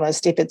be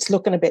honest, if it's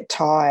looking a bit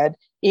tired,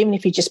 even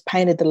if you just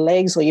painted the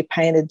legs or you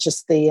painted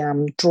just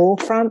the drawer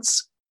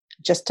fronts,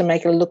 just to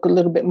make it look a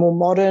little bit more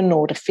modern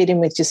or to fit in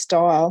with your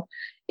style,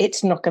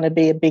 it's not going to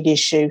be a big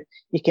issue.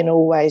 You can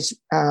always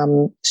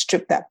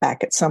strip that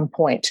back at some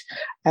point.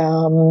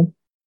 So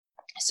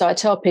I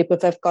tell people,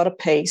 if they've got a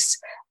piece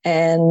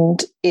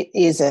and it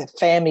is a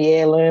family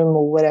heirloom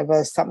or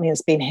whatever, something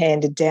that's been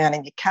handed down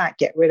and you can't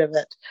get rid of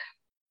it,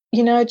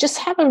 just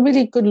have a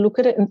really good look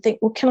at it and think,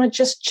 well, can I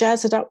just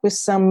jazz it up with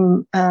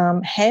some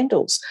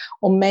handles?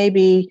 Or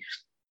maybe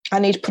I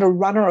need to put a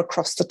runner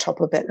across the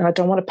top of it and I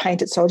don't want to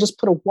paint it, so I'll just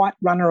put a white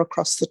runner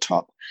across the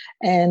top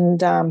and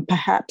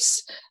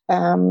perhaps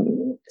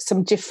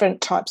some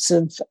different types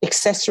of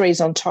accessories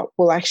on top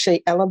will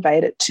actually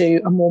elevate it to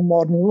a more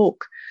modern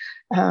look.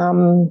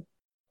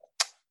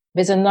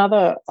 There's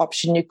another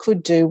option you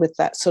could do with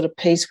that sort of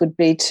piece would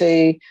be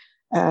to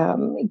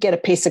get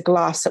a piece of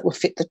glass that will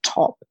fit the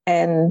top.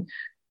 And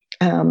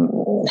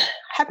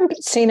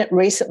haven't seen it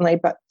recently,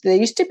 but there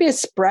used to be a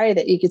spray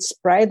that you could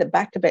spray the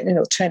back of it and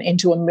it'll turn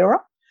into a mirror,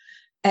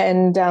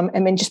 and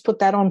then just put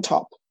that on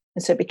top,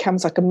 and so it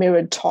becomes like a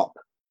mirrored top.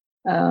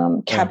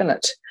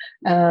 cabinet.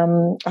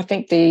 I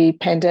think the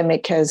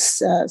pandemic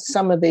has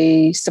some of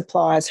the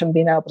suppliers haven't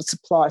been able to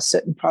supply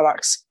certain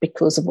products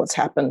because of what's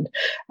happened.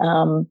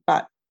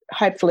 But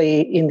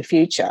hopefully in the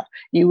future,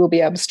 you will be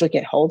able to still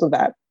get hold of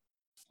that.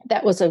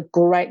 That was a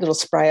great little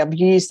spray. I've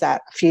used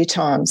that a few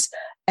times.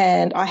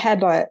 And I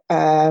had like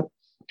a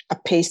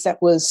piece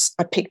that was,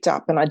 I picked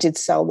up and I did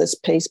sell this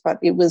piece, but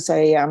it was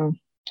a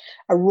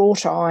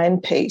wrought iron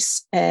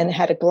piece and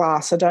had a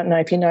glass. I don't know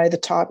if you know the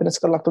type, and it's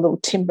got like a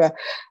little timber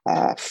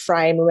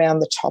frame around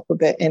the top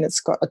of it, and it's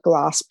got a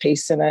glass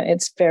piece in it.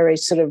 It's very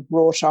sort of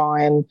wrought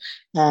iron.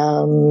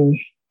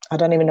 I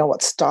don't even know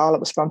what style it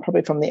was from,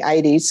 probably from the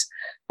 80s.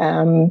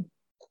 And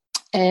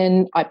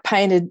I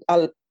painted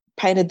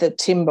the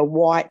timber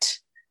white,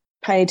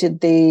 painted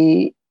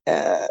the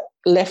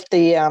left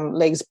the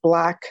legs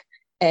black,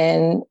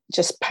 and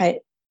just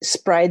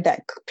sprayed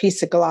that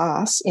piece of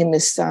glass in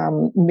this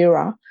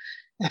mirror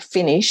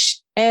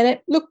finish, and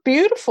it looked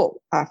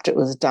beautiful after it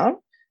was done.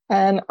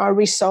 And I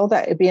resold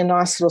that. It'd be a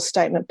nice little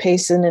statement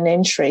piece and an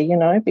entry, you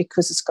know,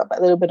 because it's got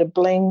that little bit of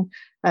bling.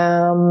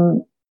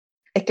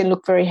 It can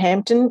look very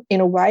Hampton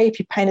in a way. If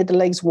you painted the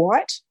legs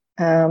white,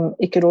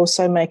 it could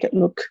also make it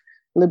look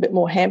a little bit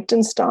more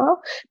Hampton style,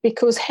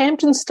 because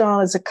Hampton style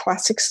is a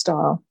classic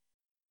style.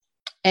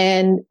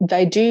 And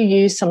they do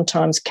use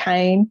sometimes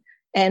cane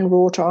and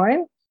wrought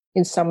iron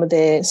in some of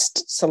their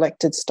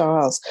selected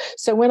styles.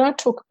 So when I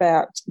talk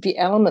about the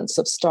elements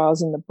of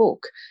styles in the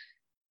book,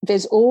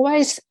 there's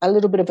always a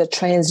little bit of a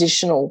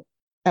transitional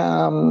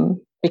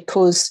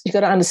because you've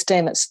got to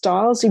understand that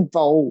styles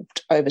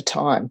evolved over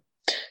time.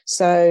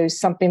 So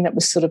something that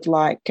was sort of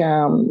like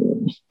I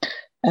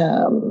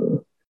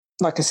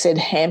said,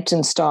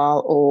 Hampton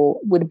style,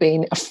 or would have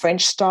been a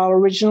French style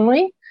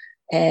originally,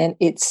 and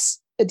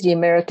the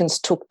Americans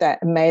took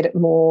that and made it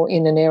more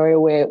in an area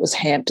where it was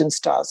Hampton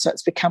style. So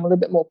it's become a little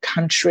bit more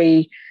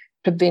country,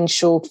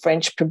 provincial,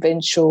 French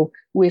provincial,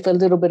 with a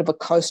little bit of a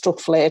coastal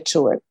flair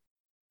to it.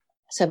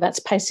 So that's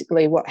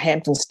basically what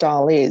Hampton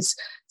style is.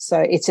 So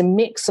it's a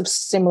mix of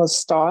similar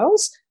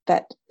styles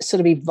that sort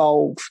of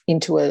evolve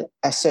into a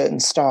certain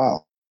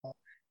style.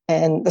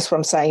 And that's what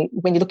I'm saying.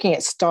 When you're looking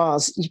at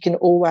styles, you can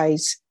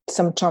always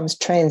sometimes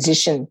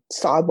transition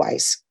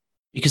sideways.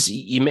 Because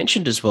you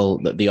mentioned as well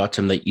that the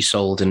item that you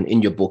sold, and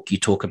in your book you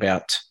talk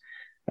about,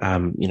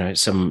 some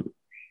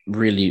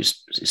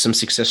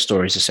success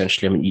stories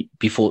essentially. I mean,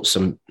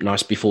 some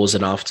nice befores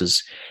and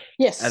afters.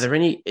 Yes.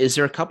 Is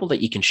there a couple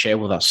that you can share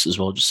with us as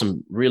well? Just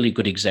some really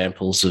good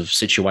examples of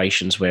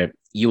situations where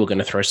you were going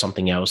to throw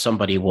something out, or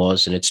somebody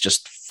was, and it's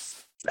just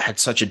had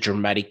such a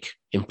dramatic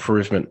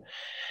improvement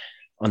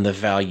on the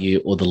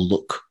value or the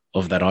look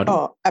of that item.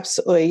 Oh,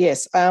 absolutely.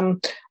 Yes.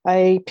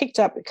 I picked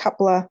up a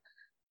couple of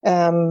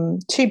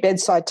two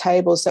bedside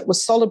tables that were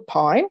solid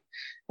pine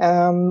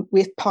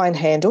with pine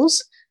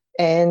handles,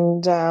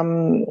 and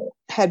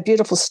had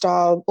beautiful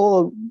style.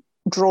 All the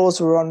drawers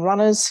were on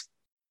runners,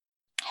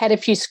 had a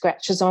few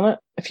scratches on it,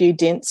 a few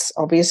dents,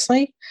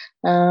 obviously.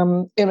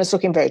 It was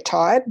looking very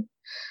tired.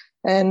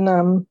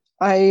 And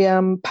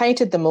I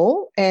painted them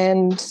all,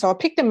 and so I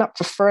picked them up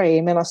for free,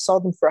 and then I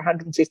sold them for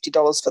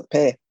 $150 for the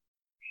pair.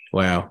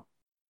 Wow.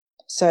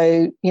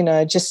 So,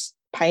 just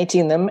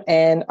painting them,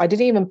 and I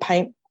didn't even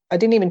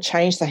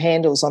change the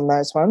handles on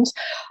those ones.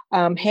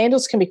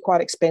 Handles can be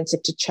quite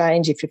expensive to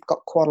change if you've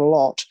got quite a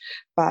lot,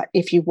 but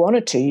if you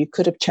wanted to, you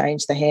could have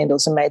changed the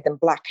handles and made them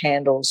black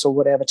handles or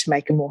whatever to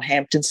make them more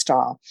Hampton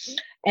style.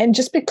 And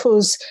just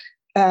because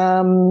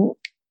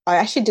I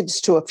actually did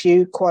this to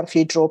quite a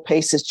few draw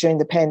pieces during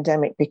the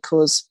pandemic,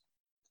 because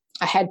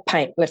I had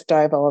paint left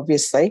over,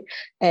 obviously,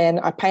 and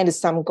I painted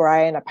some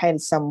grey and I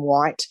painted some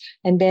white,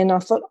 and then I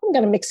thought, I'm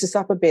going to mix this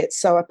up a bit.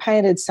 So I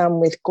painted some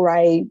with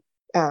grey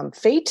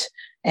feet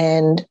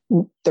and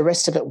the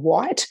rest of it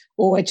white,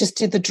 or I just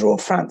did the drawer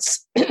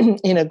fronts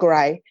in a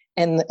grey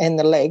and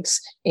the legs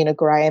in a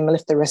grey and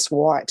left the rest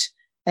white.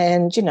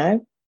 And,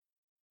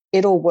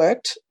 it all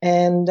worked,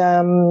 and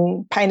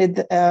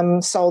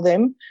sold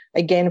them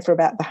again for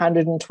about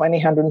 $120,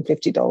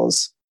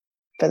 $150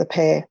 for the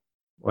pair.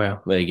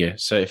 Wow, there you go.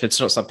 So if it's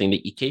not something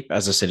that you keep,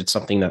 as I said, it's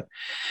something that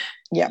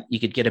you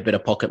could get a bit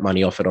of pocket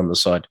money off it on the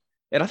side.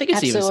 And I think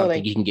it's even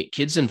something you can get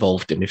kids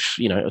involved in. If,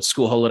 at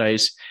school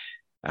holidays,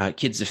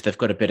 kids, if they've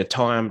got a bit of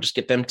time, just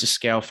get them to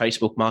scour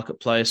Facebook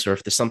Marketplace, or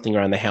if there's something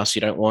around the house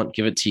you don't want,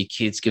 give it to your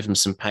kids, give them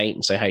some paint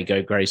and say, hey,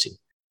 go crazy.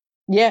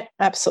 Yeah,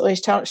 absolutely.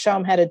 Show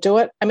them how to do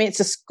it. I mean, it's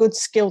a good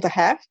skill to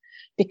have,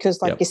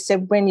 because like you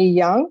said, when you're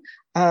young,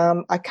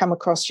 I come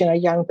across,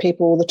 young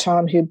people all the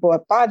time who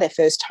buy their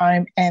first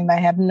home and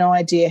they have no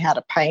idea how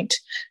to paint,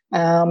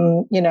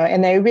 and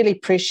they really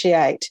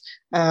appreciate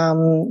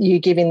you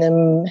giving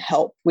them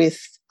help with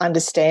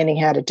understanding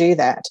how to do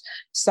that.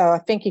 So I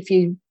think if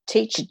you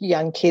teach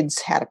young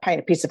kids how to paint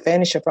a piece of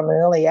furniture from an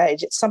early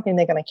age, it's something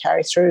they're going to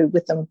carry through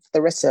with them for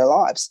the rest of their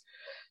lives.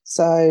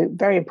 So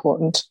very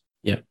important.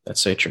 Yeah, that's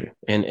so true.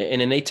 And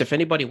Anita, if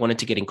anybody wanted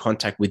to get in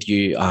contact with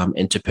you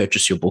and to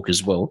purchase your book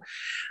as well,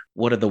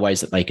 what are the ways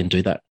that they can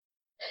do that?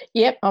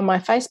 Yep, on my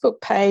Facebook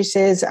page,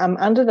 there's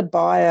under the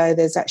bio,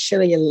 there's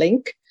actually a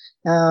link,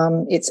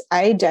 It's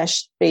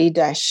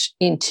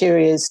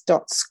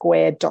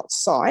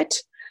a-b-interiors.square.site,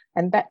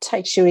 and that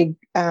takes you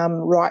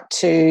right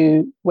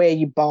to where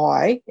you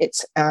buy.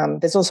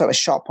 There's also a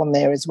shop on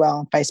there as well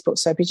on Facebook.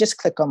 So if you just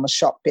click on the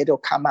shop bit, it'll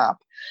come up,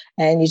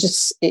 and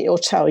it'll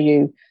tell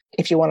you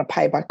if you want to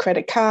pay by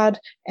credit card,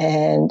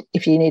 and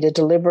if you need a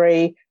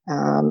delivery,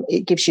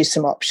 it gives you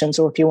some options,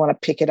 or if you want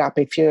to pick it up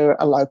if you're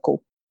a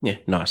local. Yeah,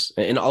 nice.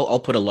 And I'll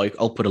put a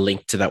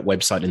link to that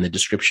website in the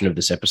description of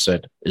this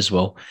episode as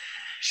well.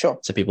 Sure.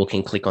 So people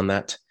can click on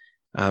that.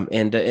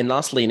 And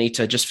lastly,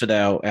 Anita, just for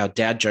our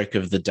dad joke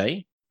of the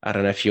day. I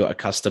don't know if you're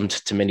accustomed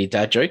to many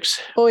dad jokes.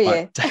 Oh,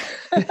 yeah.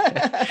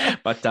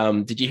 But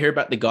did you hear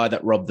about the guy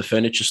that robbed the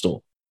furniture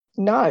store?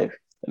 No.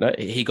 No,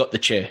 he got the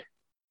chair.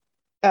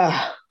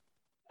 Yeah,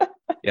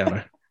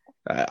 no.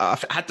 I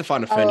had to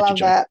find a furniture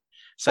joke. That.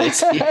 So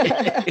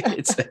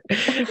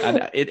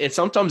it's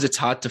sometimes it's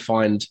hard to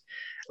find.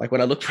 Like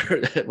when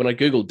I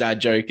Google dad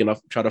joke and I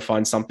try to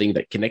find something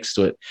that connects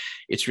to it,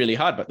 it's really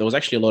hard. But there was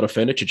actually a lot of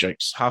furniture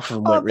jokes. Half of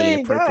them weren't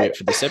really appropriate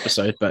for this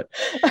episode, but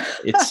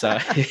it's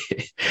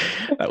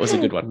that was a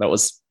good one. That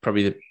was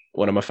probably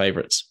one of my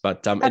favorites.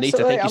 But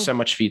Anita, thank you so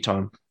much for your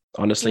time.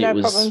 Honestly, no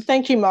problem.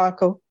 Thank you,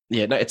 Michael.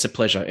 Yeah, no, it's a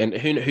pleasure. And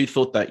who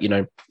thought that,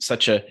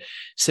 such a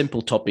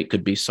simple topic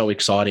could be so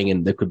exciting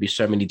and there could be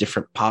so many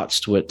different parts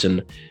to it.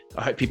 And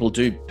I hope people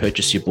do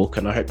purchase your book,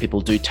 and I hope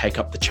people do take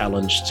up the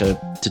challenge to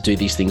do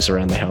these things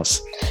around the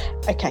house.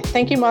 Okay.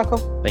 Thank you, Michael.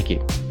 Thank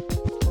you.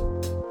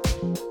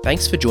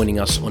 Thanks for joining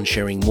us on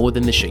Sharing More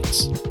Than the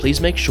Sheets.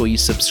 Please make sure you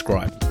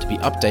subscribe to be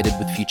updated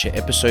with future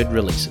episode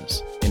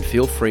releases, and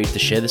feel free to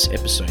share this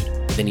episode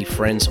with any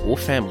friends or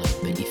family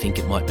that you think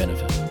it might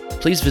benefit.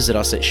 Please visit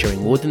us at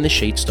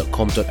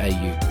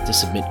sharingmorethanthesheets.com.au to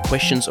submit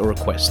questions or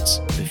requests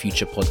for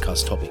future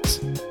podcast topics.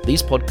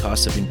 These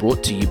podcasts have been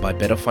brought to you by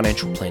Better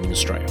Financial Planning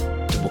Australia.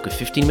 To book a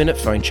 15-minute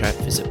phone chat,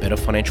 visit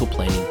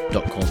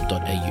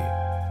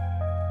betterfinancialplanning.com.au.